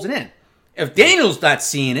off or pulls it in. If Daniel's not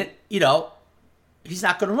seeing it, you know, he's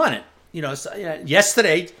not going to run it. You know, so,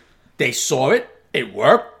 yesterday they saw it. It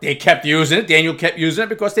worked. They kept using it. Daniel kept using it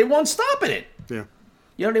because they weren't stopping it. Yeah.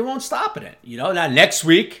 You know, they won't stopping it. You know, now next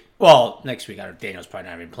week, Daniel's probably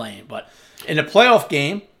not even playing, but in the playoff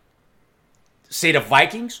game, say the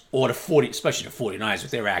Vikings or the 40, especially the 49ers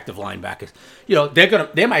with their active linebackers, you know,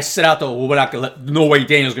 they might sit out there, well, we're not going to no way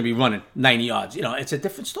Daniel's going to be running 90 yards. You know, it's a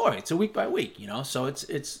different story. It's a week by week, you know, so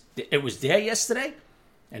it was there yesterday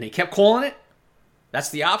and they kept calling it. That's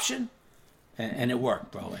the option. And it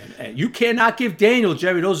worked, bro. And you cannot give Daniel,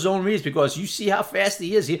 Jerry, those zone reads because you see how fast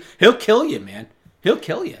he is. He'll kill you, man. He'll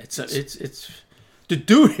kill you. It's the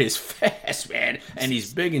dude is fast, man, and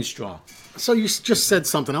he's big and strong. So you just said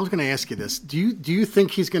something. I was going to ask you this. Do you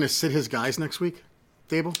think he's going to sit his guys next week,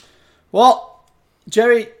 Dable? Well,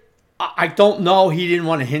 Jerry, I don't know. He didn't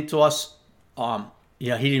want to hint to us. You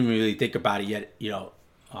know, he didn't really think about it yet. You know,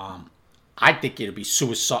 I think it'll be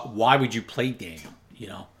suicide. Why would you play Daniel? You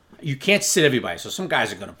know, you can't sit everybody. So some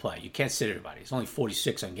guys are going to play. You can't sit everybody. It's only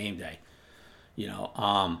 46 on game day. You know,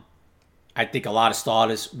 I think a lot of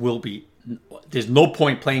starters will be. There's no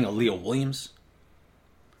point playing a Leo Williams.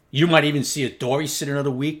 You might even see a Dory sit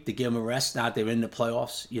another week to give him a rest. Now that they're in the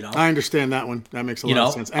playoffs, you know. I understand that one. That makes a lot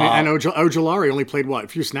of sense. And I know Ojulari only played a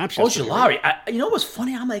few snaps yesterday. Ojulari, right? You know what's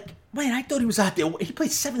funny? I'm like, man, I thought he was out there. He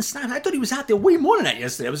played 7 snaps. I thought he was out there way more than that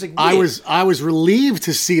yesterday. I was like, weird. I was relieved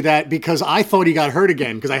to see that because I thought he got hurt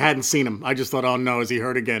again because I hadn't seen him. I just thought, oh no, is he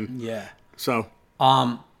hurt again? Yeah. So,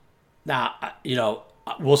 now you know.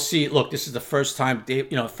 We'll see. Look, this is the first time,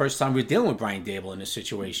 first time we're dealing with Brian Dable in this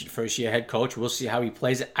situation. First year head coach. We'll see how he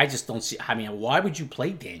plays it. I just don't see. I mean, why would you play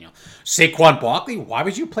Daniel? Saquon Barkley? Why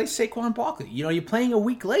would you play Saquon Barkley? You know, you're playing a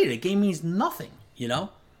week later. The game means nothing. You know,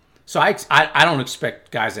 so I don't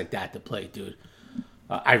expect guys like that to play, dude.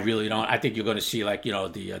 I really don't. I think you're going to see like the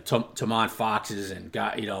Tamon Foxes and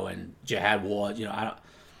and Jihad Ward.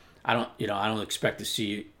 I don't expect to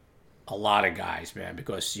see a lot of guys, man,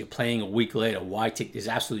 because you're playing a week later. Why take? There's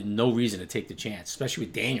absolutely no reason to take the chance, especially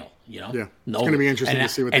with Daniel. You know, yeah, it's going to be interesting to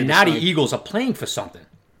see what. And now the Eagles are playing for something.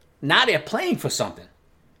 Now they're playing for something.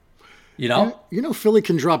 You know, Philly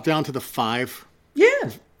can drop down to the 5. Yeah.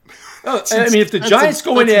 I mean, if the Giants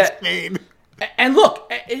go in there, and look,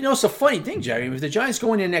 it's a funny thing, Jerry. If the Giants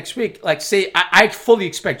go in there next week, like say, I fully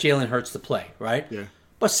expect Jalen Hurts to play, right? Yeah.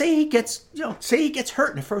 But say he gets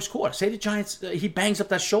hurt in the first quarter. Say the Giants, he bangs up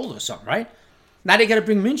that shoulder or something, right? Now they got to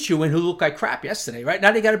bring Minshew in, who looked like crap yesterday, right?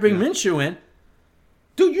 Now they got to bring Minshew in.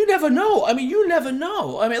 Dude, you never know. I mean, you never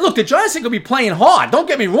know. I mean, look, the Giants are going to be playing hard. Don't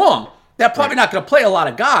get me wrong. They're probably not going to play a lot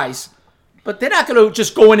of guys, but they're not going to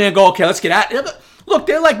just go in there and go, okay, let's get out. Look,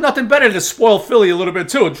 they're like nothing better than to spoil Philly a little bit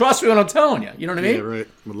too. Trust me when I'm telling you. You know what I mean? Yeah, right.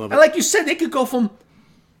 Would love it. And like you said, they could go from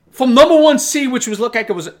number 1 seed, which was look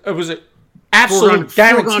like it was a absolute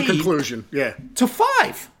guaranteed conclusion, yeah, to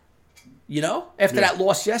 5. After that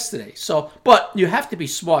loss yesterday. So, but you have to be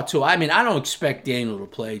smart too. I mean, I don't expect Daniel to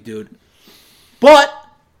play, dude. But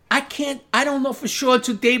I don't know for sure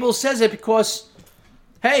until Dable says it because,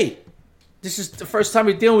 hey, this is the first time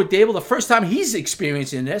we're dealing with Dable. The first time he's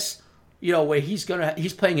experiencing this, where he's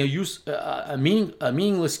playing a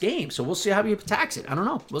meaningless game. So we'll see how he attacks it. I don't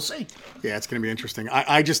know. We'll see. Yeah, it's going to be interesting.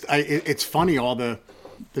 It's funny all the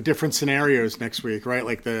different scenarios next week, right?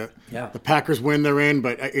 Like the Packers win, they're in,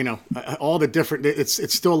 but all the different.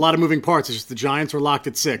 It's still a lot of moving parts. It's just the Giants are locked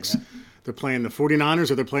at 6. Yeah. They're playing the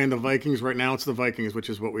 49ers or they're playing the Vikings. Right now, it's the Vikings, which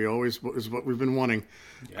is what we've been wanting.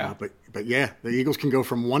 Yeah. But yeah, the Eagles can go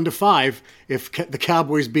from 1 to 5 if the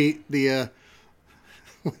Cowboys beat the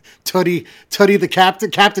Tootie the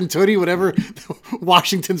Captain Tootie, whatever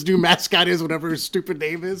Washington's new mascot is, whatever his stupid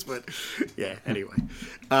name is. But yeah, anyway,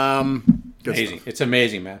 amazing. Stuff. It's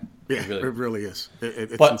amazing, man. Yeah, it really is.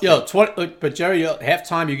 It's but but Jerry,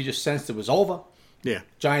 halftime you could just sense it was over. Yeah,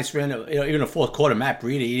 Giants ran. Even the fourth quarter, Matt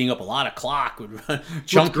Breida eating up a lot of clock with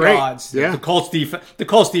jump yards. Yeah, the Colts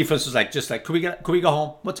defense was like, could we go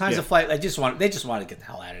home? What time's the flight? They just wanted to get the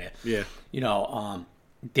hell out of there. Yeah,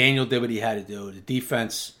 Daniel did what he had to do. The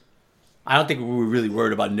defense. I don't think we were really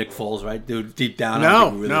worried about Nick Foles, right, dude? Deep down,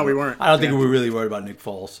 we weren't. I don't think we were really worried about Nick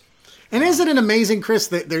Foles. And isn't it amazing, Chris,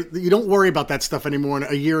 that you don't worry about that stuff anymore? And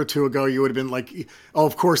a year or two ago, you would have been like, oh,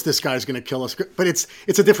 of course this guy's going to kill us. But it's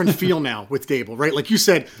a different feel now with Dable, right? Like you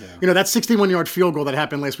said, that 61-yard field goal that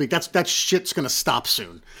happened last week, that shit's going to stop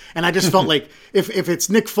soon. And I just felt like if it's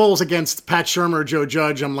Nick Foles against Pat Shurmur or Joe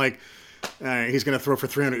Judge, I'm like, he's going to throw for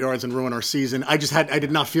 300 yards and ruin our season. I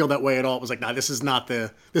did not feel that way at all. It was like, nah, this isn't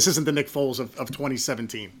the Nick Foles of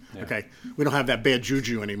 2017. Yeah. Okay, we don't have that bad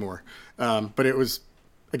juju anymore. But it was,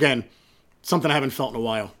 again, something I haven't felt in a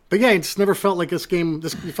while. But yeah, it just never felt like this game.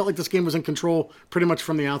 You felt like this game was in control pretty much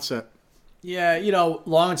from the outset. Yeah,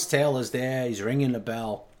 Lawrence Taylor's there. He's ringing the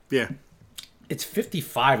bell. Yeah, it's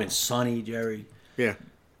 55 and sunny, Jerry. Yeah,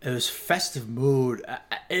 it was festive mood.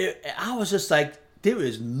 I was just like, there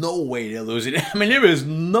is no way they're losing. I mean, there is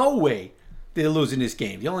no way they're losing this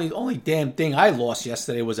game. The only damn thing I lost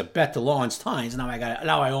yesterday was a bet to Lawrence Tynes. Now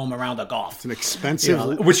I owe him a round of golf. It's an expensive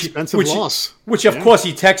loss. Which of course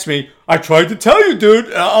he texts me. I tried to tell you,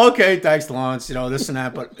 dude. Okay, thanks, Lawrence. This and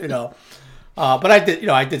that. But but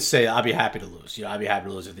I did say I'll be happy to lose. I'd be happy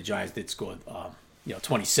to lose if the Giants did score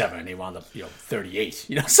 27 and they wound up 38.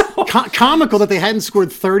 So comical that they hadn't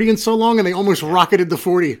scored 30 in so long and they almost rocketed to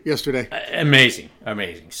 40 yesterday. Amazing.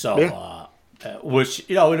 So. Yeah. Which,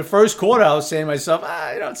 in the first quarter, I was saying to myself,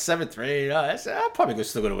 it's 7-3. I'm probably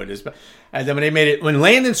still going to win this. And then when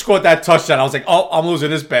Landon scored that touchdown, I was like, oh, I'm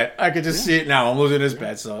losing this bet. I could just see it now. I'm losing this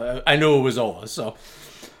bet. So I knew it was over. So,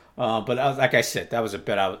 but like I said, that was a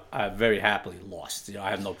bet I very happily lost.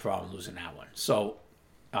 I have no problem losing that one. So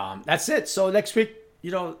that's it. So next week,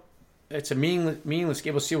 it's a meaningless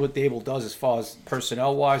game. We'll see what Dable does as far as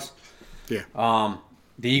personnel-wise. Yeah.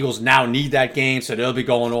 The Eagles now need that game, so they'll be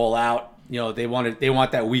going all out. They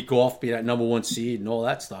want that week off, be that number one seed and all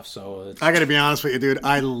that stuff. So I got to be honest with you, dude.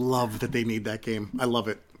 I love that they need that game. I love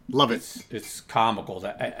it. Love it. It's comical.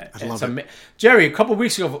 I love it. Jerry, a couple of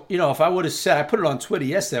weeks ago, if I would have said, I put it on Twitter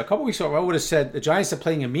yesterday. A couple of weeks ago, I would have said the Giants are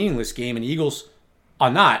playing a meaningless game and the Eagles are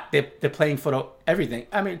not. They're playing for everything.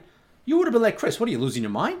 I mean, you would have been like, Chris, what are you losing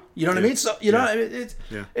your mind? You know what I mean? So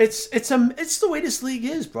it's the way this league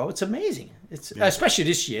is, bro. It's amazing. Especially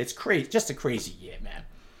this year. It's crazy. Just a crazy year, man.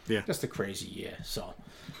 Yeah, just a crazy year. So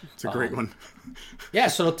it's a great one. Yeah,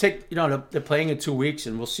 so they'll take. They're playing in 2 weeks,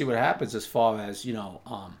 and we'll see what happens as far as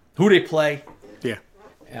who they play. Yeah.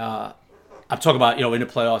 I'm talking about in the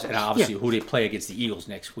playoffs, and obviously who they play against the Eagles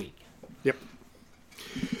next week. Yep.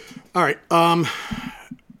 All right.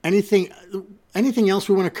 Anything else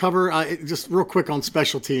we want to cover? Just real quick on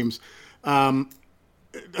special teams.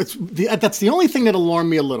 That's the only thing that alarmed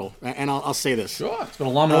me a little, and I'll say this. Sure, it's been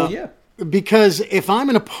alarming all year. Because if I'm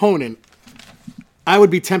an opponent, I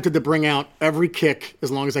would be tempted to bring out every kick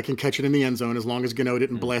as long as I can catch it in the end zone, as long as Gano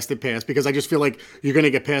didn't blast it past, because I just feel like you're going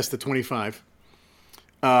to get past the 25.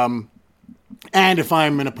 And if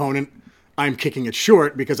I'm an opponent, I'm kicking it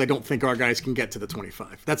short because I don't think our guys can get to the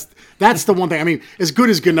 25. That's the one thing. I mean, as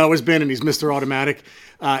good as Gano has been, and he's Mr. Automatic,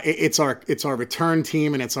 it's our return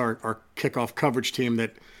team and it's our kickoff coverage team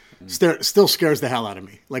that still scares the hell out of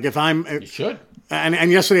me. Like if I'm... You should.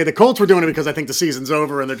 And yesterday the Colts were doing it because I think the season's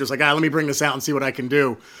over and they're just like, let me bring this out and see what I can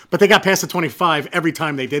do. But they got past the 25 every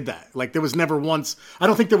time they did that. Like there was never once, I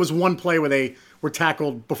don't think there was one play where they were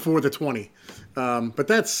tackled before the 20. But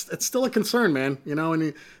it's still a concern, man.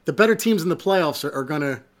 And the better teams in the playoffs are going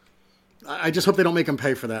to, I just hope they don't make them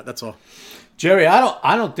pay for that. That's all. Jerry,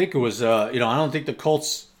 I don't think it was, I don't think the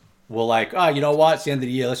Colts were like, you know what, it's the end of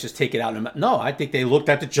the year, let's just take it out. No, I think they looked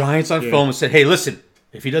at the Giants on film and said, hey, listen,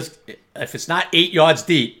 if it's not 8 yards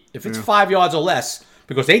deep, if it's 5 yards or less,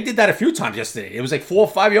 because they did that a few times yesterday. It was like 4 or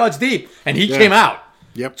 5 yards deep, and he came out.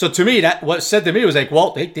 Yep. So to me, what said to me was like,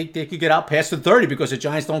 well, they could get out past the 30 because the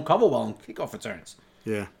Giants don't cover well in kickoff returns.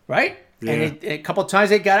 Yeah. Right? Yeah. And a couple of times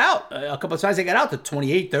they got out. A couple of times they got out to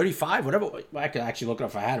 28, 35, whatever. I could actually look it up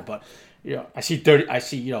if I had it, but I see 30. I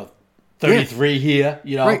see 33 here.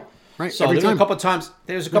 Right. So there's a couple of times.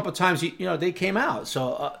 They came out.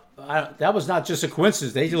 So that was not just a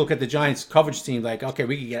coincidence. They look at the Giants coverage team like, okay,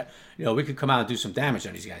 we could come out and do some damage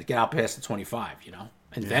on these guys, get out past the 25,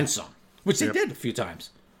 and then some, which they did a few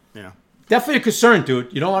times. Yeah. definitely a concern,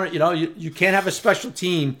 dude. You don't want to, you can't have a special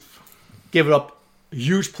team giving up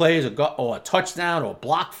huge plays or a touchdown or a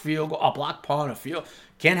block field goal, a block punt, a field.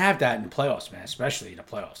 Can't have that in the playoffs, man, especially in the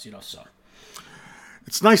playoffs, so.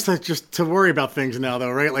 It's nice to worry about things now,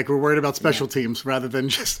 though, right? Like we're worried about special teams rather than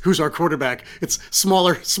just who's our quarterback. It's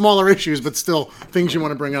smaller issues, but still things you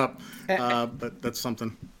want to bring up. But that's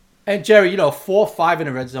something. And Jerry, 4-5 in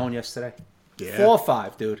the red zone yesterday. Yeah.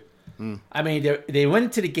 4-5, dude. I mean, they went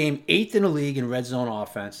into the game 8th in the league in red zone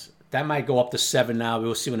offense. That might go up to 7 now.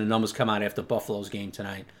 We'll see when the numbers come out after Buffalo's game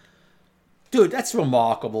tonight. Dude, that's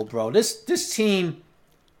remarkable, bro. This team,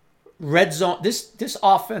 red zone. This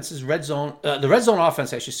offense is red zone. The red zone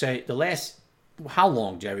offense, I should say, the last how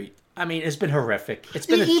long, Jerry? I mean, it's been horrific. It's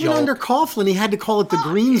been a joke. Even under Coughlin, he had to call it the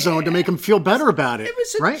green zone to make him feel better about it. It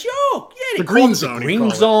was a right? joke. Yeah, the green zone. The green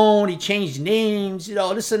zone. He changed names.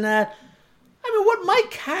 This and that. I mean, what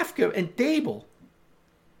Mike Kafka and Dable,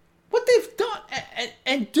 what they've done,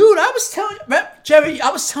 and dude, I was telling you, Jerry, I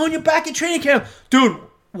was telling you back in training camp, dude,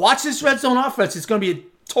 watch this red zone offense. It's going to be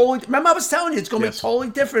remember I was telling you, it's going to be totally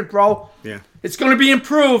different, bro. Yeah. It's going to be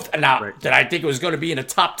improved. And now, did I think it was going to be in the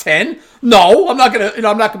top 10? No, I'm not going to,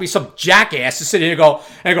 I'm not going to be some jackass to sit here and go,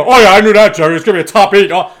 oh yeah, I knew that, Jerry. It's going to be a top 8.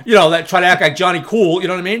 Try to act like Johnny Cool. You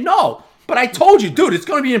know what I mean? No. But I told you, dude, it's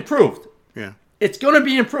going to be improved. Yeah. It's going to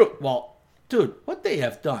be improved. Well, dude, what they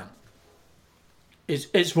have done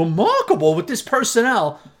is remarkable with this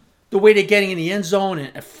personnel. The way they're getting in the end zone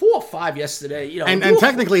and 4-5 yesterday, and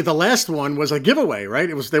technically the last one was a giveaway, right?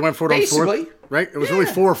 They went for it on fourth, right? It was really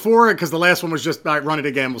 4-4 because the last one was just all right, run it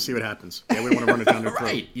again. We'll see what happens. Yeah, we want to run it down the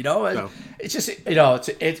right? So. It's just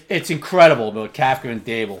it's incredible with Kafka and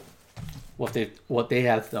Dable what they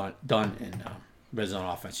have done in red zone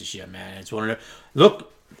offense this year, man. It's one of the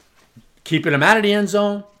keeping them out of the end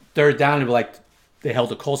zone. Third down, they held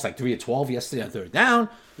the Colts 3 of 12 yesterday on third down.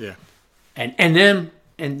 Yeah, and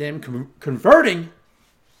then converting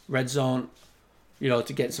red zone,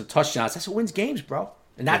 to get some touchdowns. That's what wins games, bro.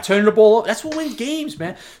 And not turning the ball over. That's what wins games,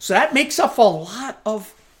 man. So that makes up for a lot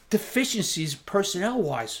of deficiencies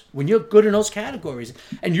personnel-wise when you're good in those categories.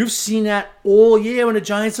 And you've seen that all year when the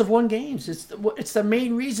Giants have won games. It's the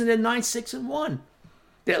main reason they're 9-6-1.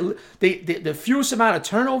 The fewest amount of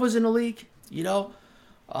turnovers in the league,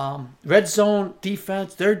 red zone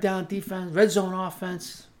defense, third down defense, red zone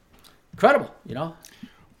offense. Incredible,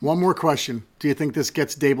 One more question. Do you think this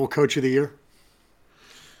gets Dable Coach of the Year?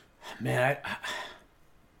 Man,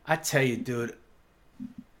 I tell you, dude,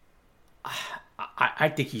 I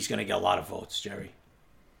think he's going to get a lot of votes, Jerry.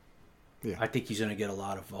 Yeah. I think he's going to get a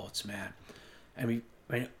lot of votes, man. I mean,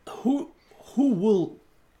 who will?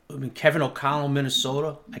 I mean, Kevin O'Connell,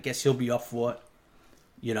 Minnesota. I guess he'll be up for it.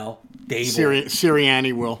 Dable.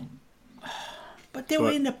 Sirianni will. But they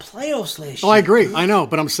were in the playoffs last year. Oh, I agree. I know,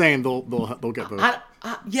 but I'm saying they'll get votes.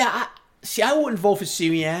 I wouldn't vote for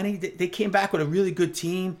Sirianni. They came back with a really good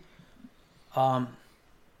team. They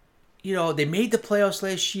made the playoffs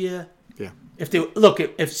last year. Yeah. If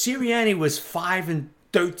Sirianni was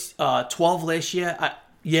 5-12 last year, I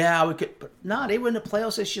would. But no, they were in the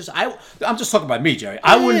playoffs last year. So I'm just talking about me, Jerry.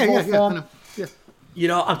 I wouldn't vote for them.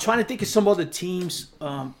 Yeah. I'm trying to think of some other teams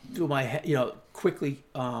through my head. Quickly.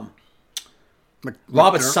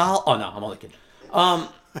 Robert Sal. Oh no, I'm only kidding.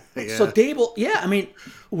 So Dable. Yeah, I mean,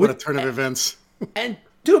 what a turn of events. And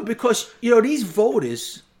dude, because these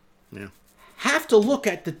voters have to look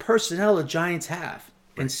at the personnel the Giants have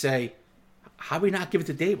and say, how do we not give it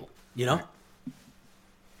to Dable? Yep.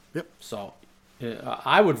 So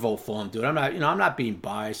I would vote for him, dude. I'm not. I'm not being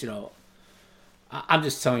biased. I'm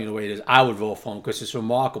just telling you the way it is. I would vote for him because it's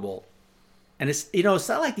remarkable, and it's it's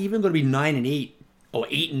not like they're even going to be 9-8 or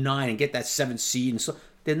 8-9 and get that 7th seed. And so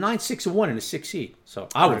they're 9-6-1 in the 6th seed. So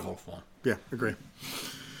I would vote for him. Yeah, agree.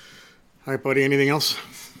 All right, buddy. Anything else?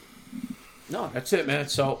 No, that's it, man.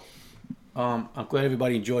 So I'm glad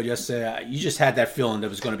everybody enjoyed yesterday. You just had that feeling there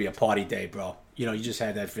was going to be a party day, bro. You just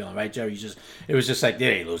had that feeling, right, Jerry? It was just like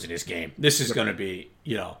they ain't losing this game. This is going to be,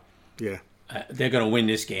 Yeah. They're going to win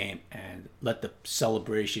this game and let the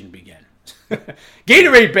celebration begin.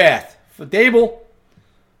 Gatorade bath for Dable.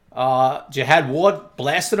 Jihad Ward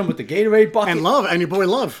blasted him with the Gatorade bucket. And your boy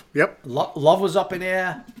Love. Yep. Love was up in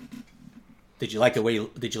there. Did you like the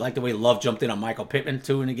way Love jumped in on Michael Pittman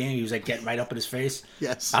too in the game? He was getting right up in his face.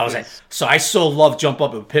 Yes. I was so I saw Love jump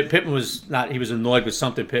up. Pittman was not. He was annoyed with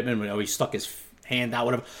something. Pittman, he stuck his hand out,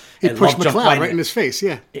 whatever. He pushed McLeod right in his face.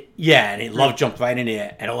 Yeah. Love jumped right in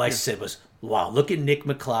there, and all I said was, "Wow, look at Nick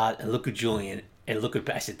McLeod and look at Julian." And look at,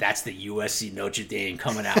 I said, that's the USC Notre Dame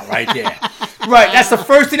coming out right there. Right, that's the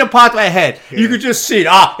first thing that popped in my head. Yeah. You could just see it.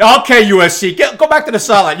 Okay, USC, go back to the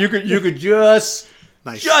sideline. You could just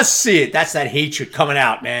Nice. Just see it. That's that hatred coming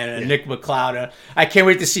out, man. And Nick McLeod. I can't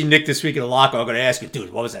wait to see Nick this week in the locker. I'm going to ask you,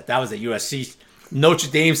 dude, what was that? That was the USC Notre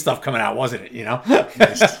Dame stuff coming out, wasn't it?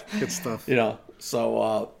 Nice. Good stuff.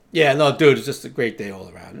 So, no, dude, it's just a great day all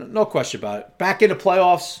around. No question about it. Back in the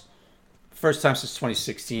playoffs. First time since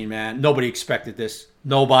 2016, man. Nobody expected this.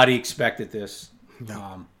 No.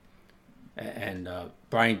 And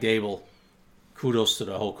Brian Dable, kudos to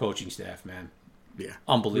the whole coaching staff, man. Yeah.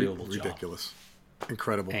 Unbelievable job. Ridiculous.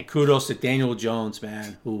 Incredible. And kudos to Daniel Jones,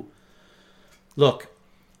 man, who, look,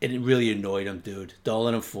 it really annoyed him, dude. Don't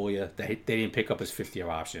let him fool you. They didn't pick up his 50-year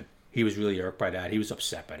option. He was really irked by that. He was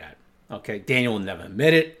upset by that. Okay? Daniel will never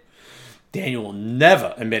admit it. Daniel will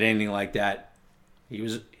never admit anything like that. He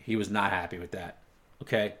was not happy with that.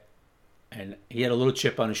 Okay? And he had a little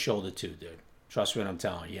chip on his shoulder, too, dude. Trust me when I'm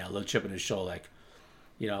telling you. Yeah, a little chip on his shoulder,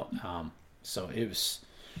 so it was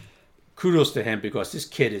kudos to him because this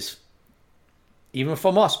kid is, even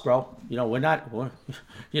from us, bro. We're not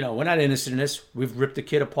innocent in this. We've ripped the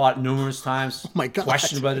kid apart numerous times. Oh my God.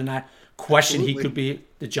 Questioned whether or not. Questioned he could be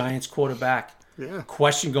the Giants quarterback. Yeah.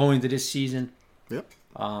 Questioned going into this season. Yep.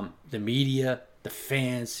 The media, the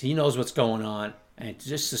fans. He knows what's going on, and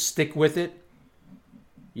just to stick with it.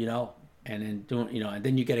 And then doing, and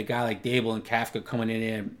then you get a guy like Dable and Kafka coming in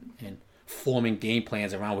there and forming game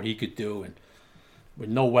plans around what he could do, and with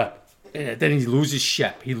no weapon. And then he loses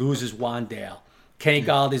Shep. He loses Wandale. Kenny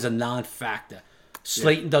Galladay's a non-factor.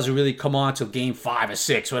 Slayton doesn't really come on till game 5 or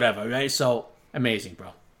 6, whatever, right? So, amazing, bro.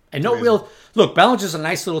 And look, Bellinger's a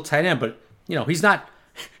nice little tight end, but, he's not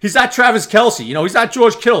Travis Kelce. He's not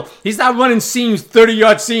George Kittle. He's not running seams,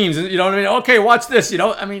 30-yard seams. You know what I mean? Okay, watch this.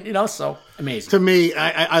 So amazing. To me,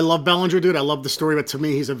 I love Bellinger, dude. I love the story, but to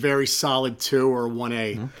me, he's a very solid 2 or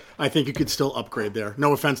 1A. Mm-hmm. I think you could still upgrade there.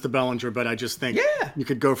 No offense to Bellinger, but I just think you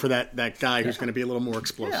could go for that guy who's going to be a little more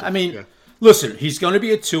explosive. Yeah, listen, he's going to be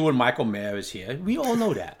a 2 when Michael Mayer is here. We all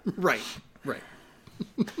know that. Right.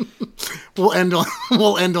 We'll end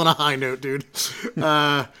on a high note, dude.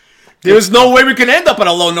 There's no way we can end up on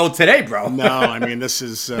a low note today, bro. No, I mean, this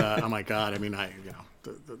is, oh my God. I mean,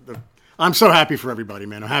 I'm so happy for everybody,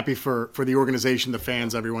 man. I'm happy for the organization, the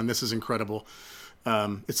fans, everyone. This is incredible.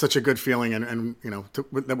 It's such a good feeling, and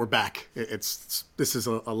that we're back. This is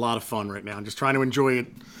a lot of fun right now. I'm just trying to enjoy it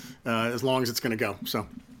as long as it's going to go. So,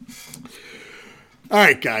 all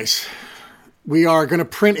right, guys. We are going to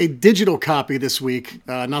print a digital copy this week,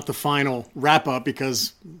 not the final wrap-up,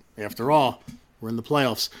 because, after all, we're in the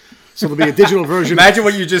playoffs. So there'll be a digital version. Imagine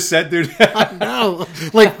what you just said, dude. I know.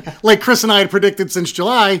 Like Chris and I had predicted since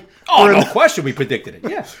July. Oh, no question we predicted it.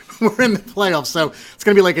 Yeah. We're in the playoffs. So it's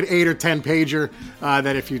going to be like an 8 or 10 pager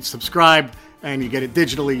that if you subscribe and you get it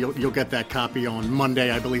digitally, you'll get that copy on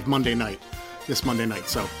Monday, I believe, this Monday night.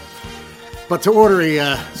 So, but to order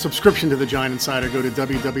a subscription to The Giant Insider, go to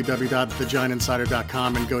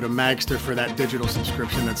www.thegiantinsider.com and go to Magster for that digital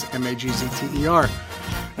subscription. That's Magzter.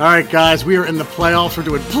 All right, guys, we are in the playoffs. We're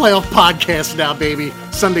doing playoff podcasts now, baby.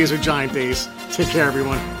 Sundays are Giant days. Take care,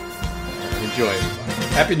 everyone. Enjoy it.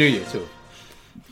 Happy New Year, too.